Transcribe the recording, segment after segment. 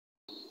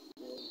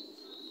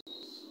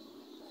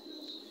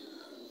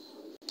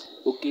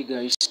Okay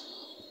guys,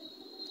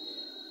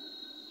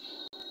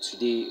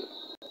 today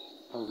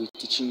I'll be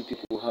teaching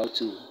people how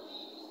to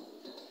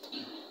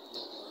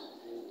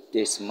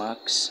test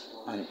marks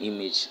and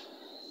image.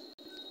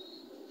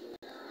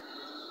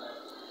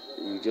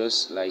 You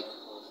just like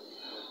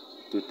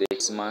to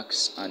test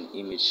marks and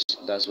image.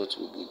 That's what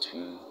we'll be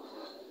doing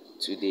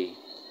today.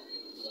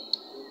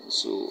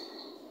 So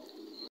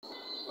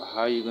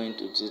how are you going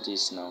to do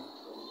this now?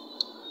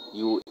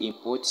 You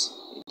import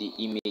the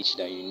image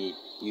that you need.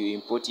 You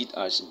import it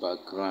as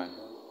background.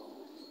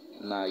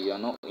 Now you are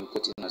not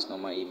importing as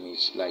normal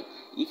image. Like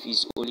if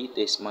it's only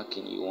test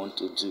marking you want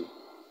to do,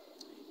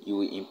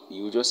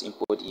 you just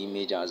import the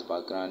image as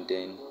background.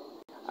 Then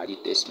at the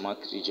test mark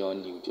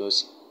region, you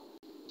just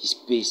the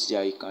space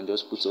there you can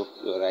just put up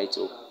your right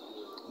up.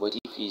 But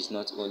if it's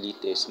not only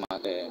test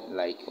mark,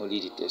 like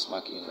only the test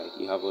marking, like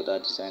you have other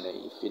design that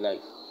you feel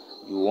like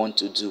you want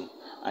to do,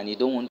 and you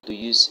don't want to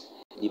use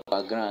the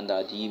background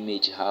that the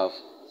image have,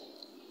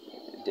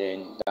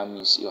 then that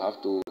means you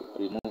have to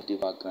remove the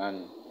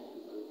background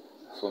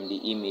from the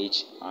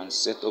image and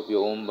set up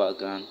your own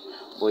background.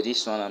 But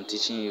this one I'm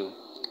teaching you,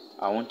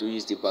 I want to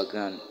use the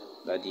background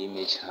that the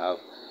image have.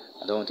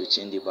 I don't want to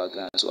change the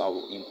background, so I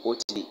will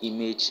import the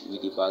image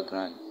with the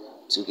background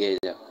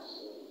together.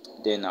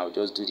 Then I'll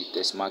just do the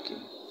test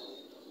marking.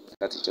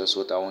 That is just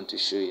what I want to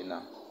show you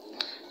now.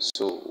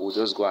 So we'll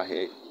just go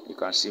ahead. You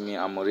can see me,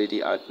 I'm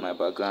already at my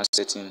background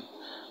setting,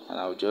 and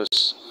I'll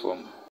just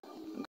from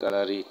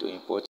gallery to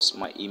import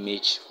my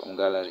image from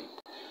gallery.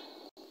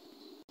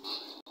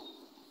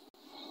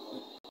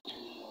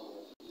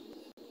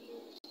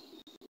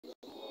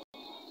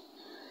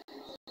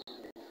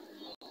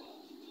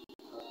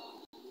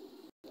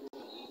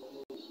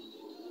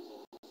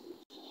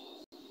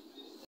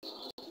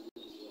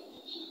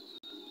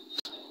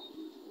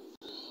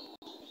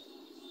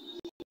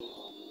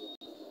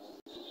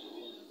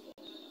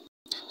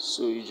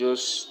 So you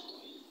just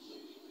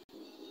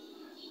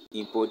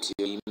import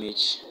your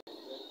image.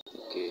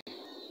 Okay,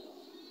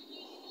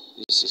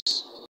 this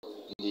is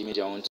the image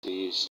I want to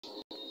use.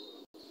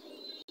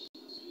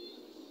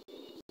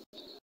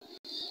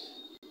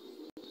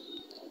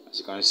 As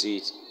you can see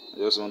it, I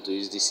just want to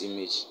use this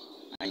image.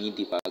 I need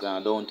the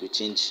background. I don't want to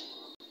change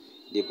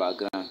the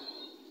background.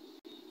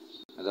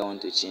 I don't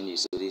want to change it.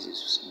 So this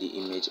is the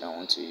image I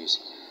want to use.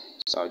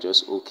 So I'll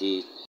just okay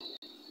it.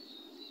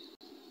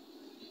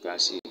 You can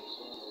see.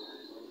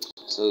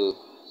 So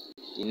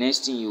the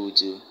next thing you will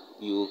do,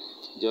 you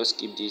just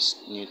keep this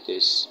new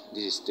test.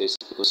 This is test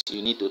because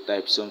you need to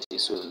type something,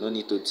 so no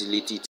need to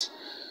delete it.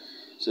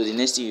 So the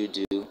next thing you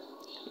do,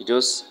 you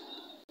just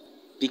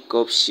pick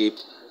up shape,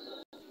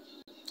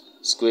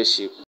 square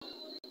shape.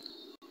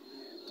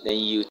 Then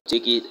you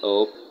take it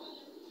up.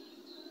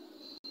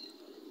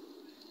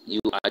 You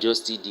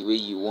adjust it the way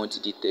you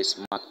want the test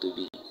mark to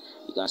be.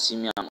 You can see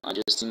me, I'm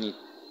adjusting it.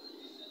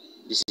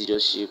 This is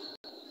just shape.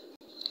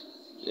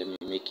 Let me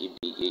make it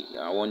big.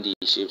 I want the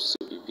shapes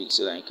to be big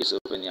so that in case of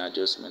any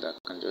adjustment I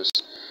can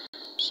just,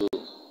 so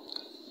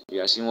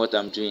you are seeing what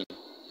I'm doing.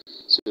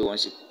 So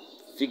once you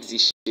fix the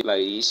shape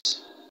like this,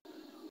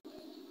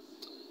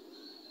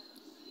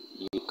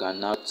 you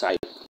can now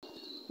type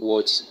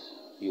what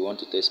you want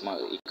to test mark.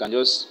 You can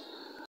just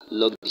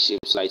lock the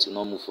shape so it will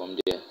not move from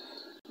there.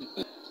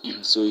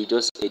 So you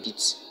just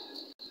edit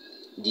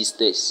this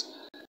test.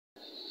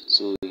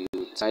 So you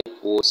type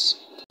what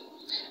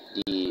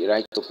the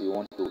right up you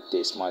want to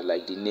test mark,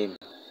 like the name.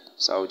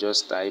 So I'll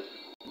just type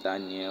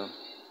Daniel.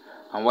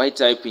 And while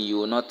typing, you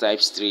will not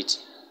type straight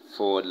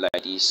forward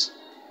like this.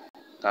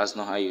 That's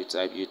not how you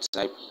type. You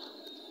type,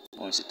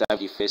 once you type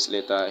the first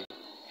letter,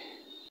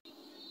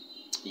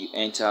 you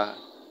enter,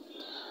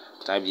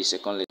 type the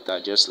second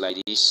letter just like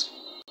this.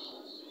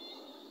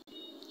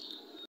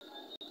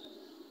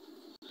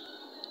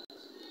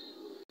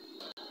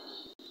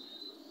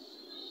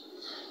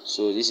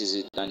 So this is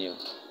it, Daniel.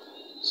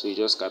 So you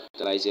just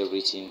capitalize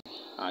everything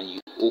and you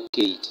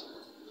okay it.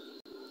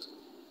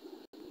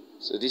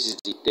 So this is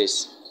the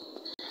test.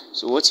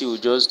 So what you will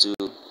just do,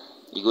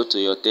 you go to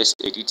your text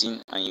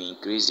editing and you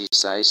increase the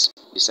size.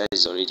 The size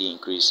is already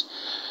increased.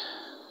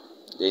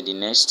 Then the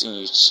next thing,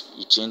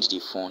 you change the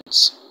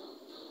font.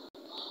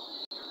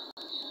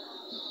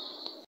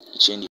 You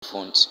change the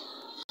font.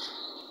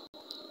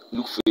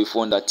 Look for a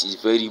font that is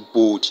very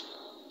bold,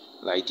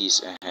 like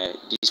this.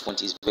 This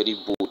font is very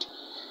bold.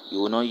 You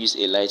will not use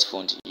a light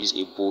font. Use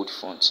a bold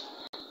font.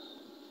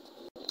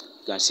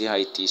 You can see how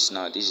it is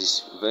now. This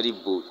is very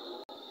bold.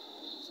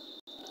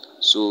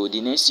 So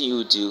the next thing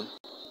you do,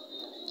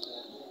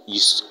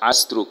 you add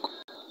stroke,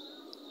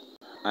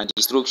 and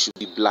the stroke should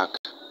be black.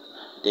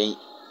 Then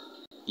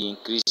you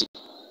increase it.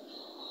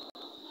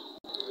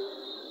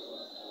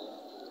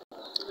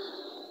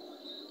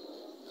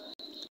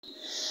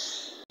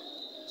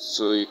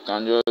 So you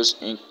can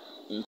just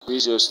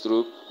increase your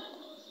stroke.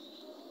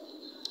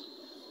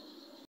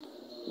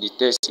 The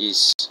text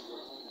is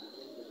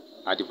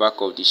at the back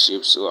of the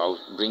shape, so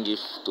I'll bring it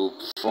to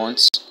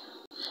front.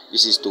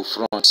 This is to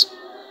front.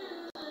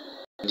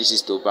 This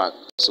is to back.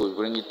 So we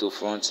bring it to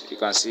front. You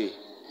can see.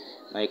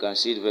 Now you can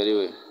see it very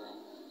well.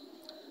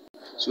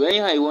 So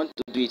anyhow you want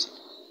to do it,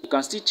 you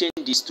can still change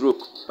the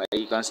stroke, but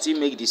you can still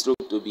make the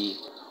stroke to be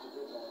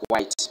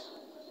white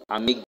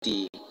and make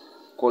the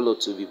color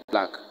to be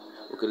black.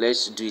 Okay,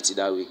 let's do it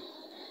that way.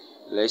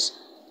 Let's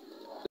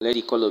let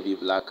the color be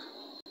black,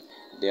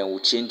 then we'll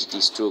change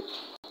the stroke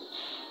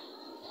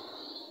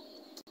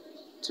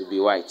to be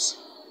white.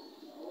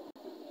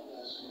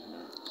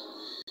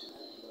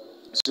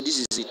 So this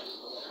is it.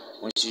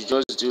 Once you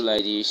just do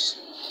like this,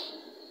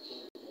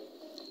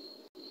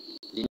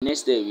 the next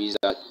step is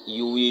that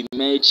you will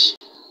merge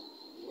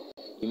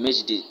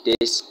the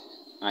text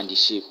and the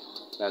shape.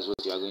 That's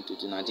what you are going to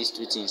do. Now these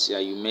two things here,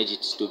 you merge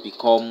it to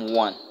become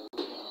one.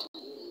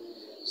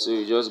 So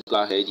you just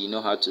go ahead, you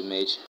know how to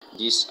merge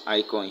this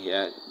icon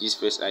here, this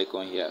first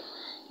icon here.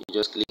 You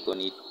just click on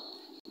it,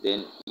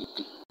 then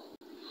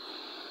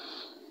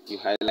you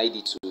highlight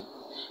the two,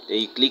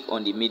 then you click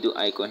on the middle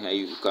icon here.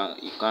 You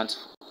can't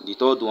the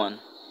third one,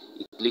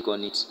 you click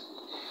on it.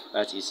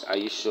 That is, are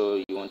you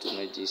sure you want to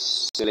merge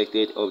this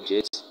selected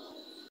object?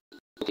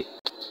 Okay,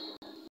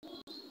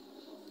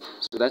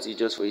 so that is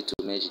just for you to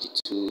merge the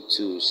two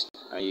tools,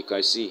 and you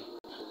can see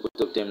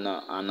both of them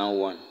now are now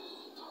one.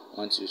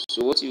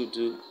 So what you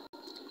do,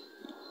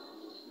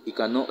 you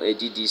cannot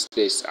edit this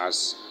text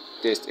as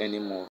text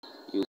anymore.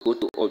 You go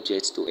to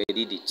objects to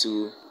edit the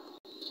two,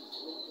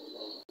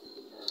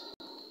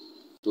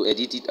 to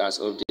edit it as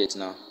object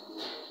now.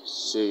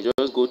 So you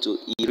just go to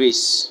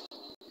erase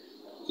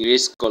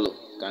color.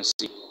 You can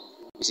see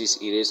this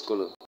is erase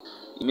color.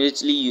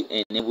 Immediately you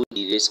enable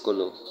the erase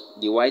color,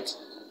 the white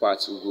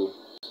part will go.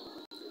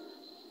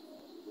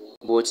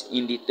 But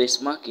in the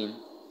text marking,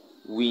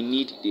 we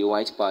need the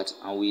white part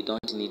and we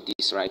don't need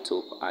this right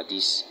up at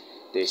this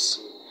text.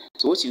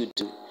 So what you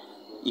do,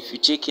 if you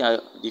check here,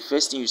 the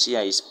first thing you see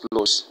here is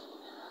plus,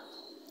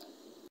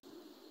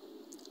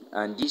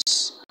 and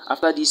this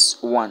after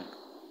this one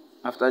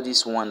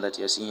that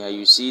you are seeing here,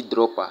 you see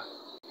dropper.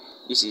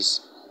 This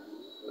is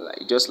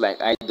just like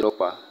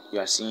eyedropper you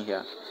are seeing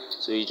here.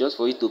 So it's just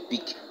for you to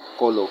pick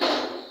color.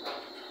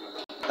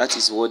 That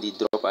is what the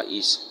dropper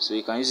is. So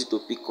you can use it to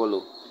pick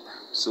color.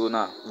 So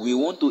now we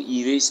want to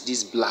erase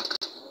this black,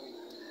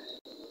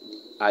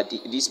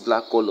 this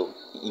black color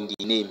in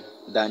the name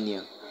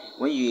Daniel.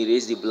 When you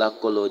erase the black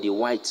color, the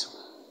white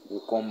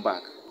will come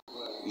back.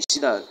 You see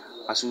that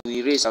as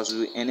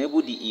we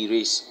enable the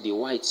erase, the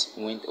white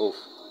went off.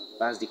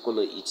 That's the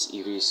color it's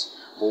erased.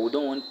 But we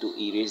don't want to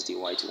erase the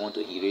white. We want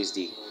to erase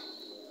the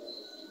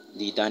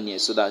Daniel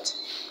so that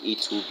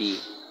it will be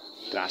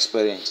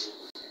transparent.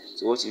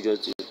 So what you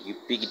just do, you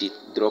pick the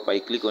dropper,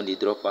 you click on the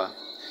dropper,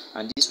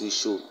 and this will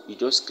show. You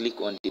just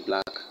click on the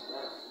black.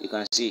 You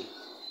can see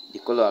the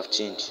color have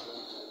changed.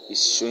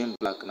 It's showing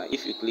black now.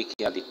 If you click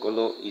here, the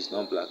color is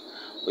not black.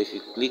 But if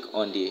you click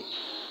on the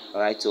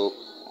right up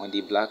on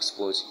the black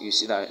spot, you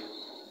see that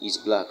it's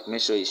black.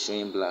 Make sure it's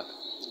showing black.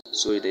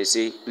 So they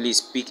say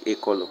please pick a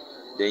color.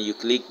 Then you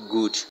click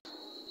good.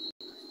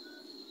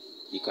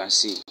 You can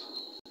see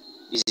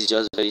this is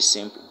just very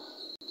simple.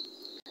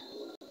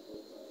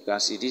 You can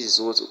see this is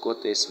what we call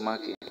text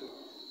marking.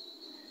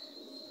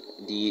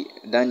 The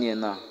Daniel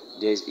now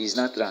is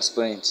not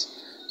transparent,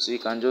 so you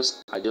can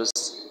just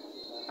adjust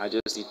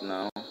it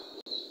now,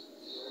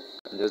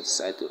 and just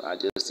decide to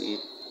adjust it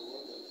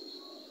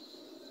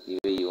the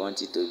way you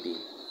want it to be.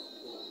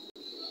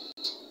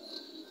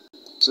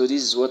 So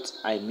this is what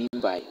I mean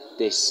by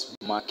text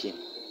marking.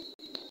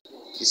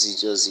 This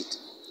is just it.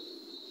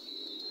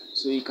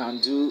 So you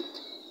can do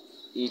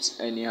it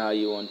anyhow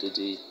you want to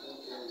do it.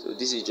 So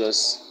this is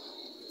just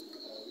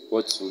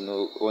what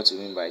you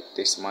mean by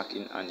text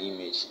marking an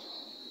image.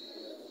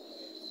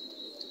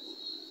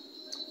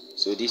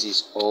 So this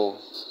is all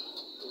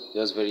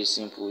just very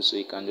simple. So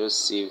you can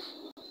just save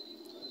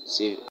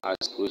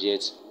as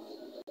project.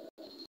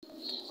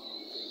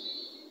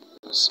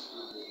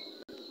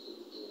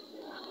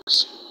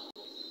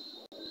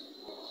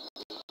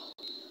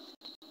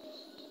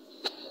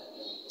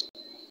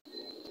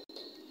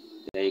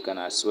 Then you can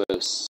as well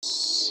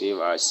save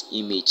as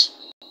image.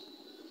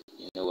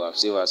 We have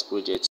saved as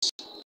project.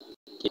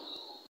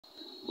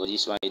 But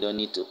this one you don't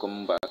need to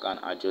come back and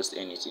adjust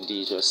anything. This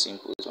is just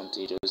simple,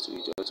 something you just do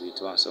it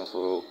once and for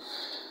all.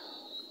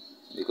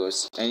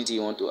 Because anything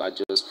you want to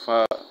adjust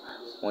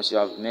once you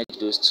have made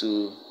those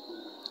two,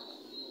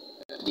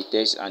 the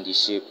text and the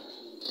shape,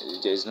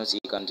 there's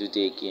nothing you can do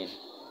there again,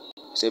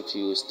 except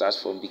you start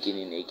from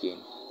beginning again.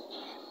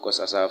 Because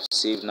as I've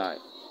saved now,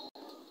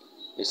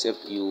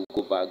 except you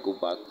go back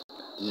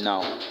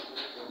now,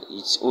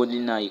 it's only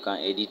now you can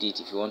edit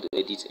it if you want to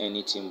edit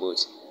anything.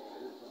 But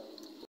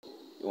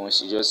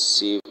once you just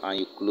save and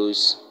you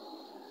close,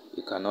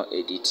 you cannot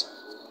edit.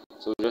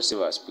 So just save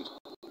as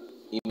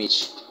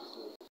image.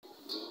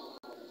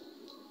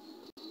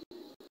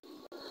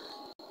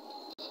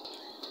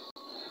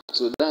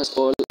 So that's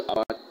all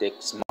about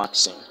text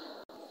marking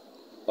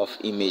of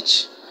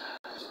image.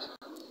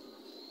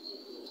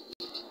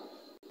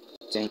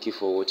 Thank you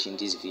for watching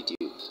this video.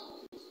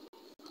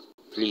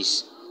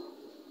 Please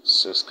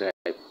subscribe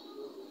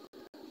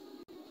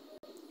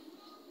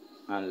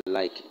and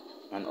like,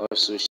 and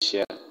also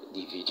share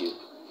the video.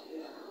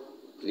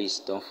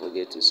 please don't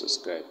forget to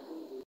subscribe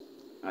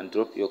and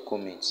drop your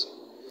comments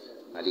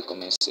at the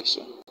comment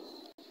section.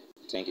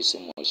 Thank you so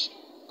much.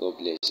 God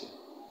bless you.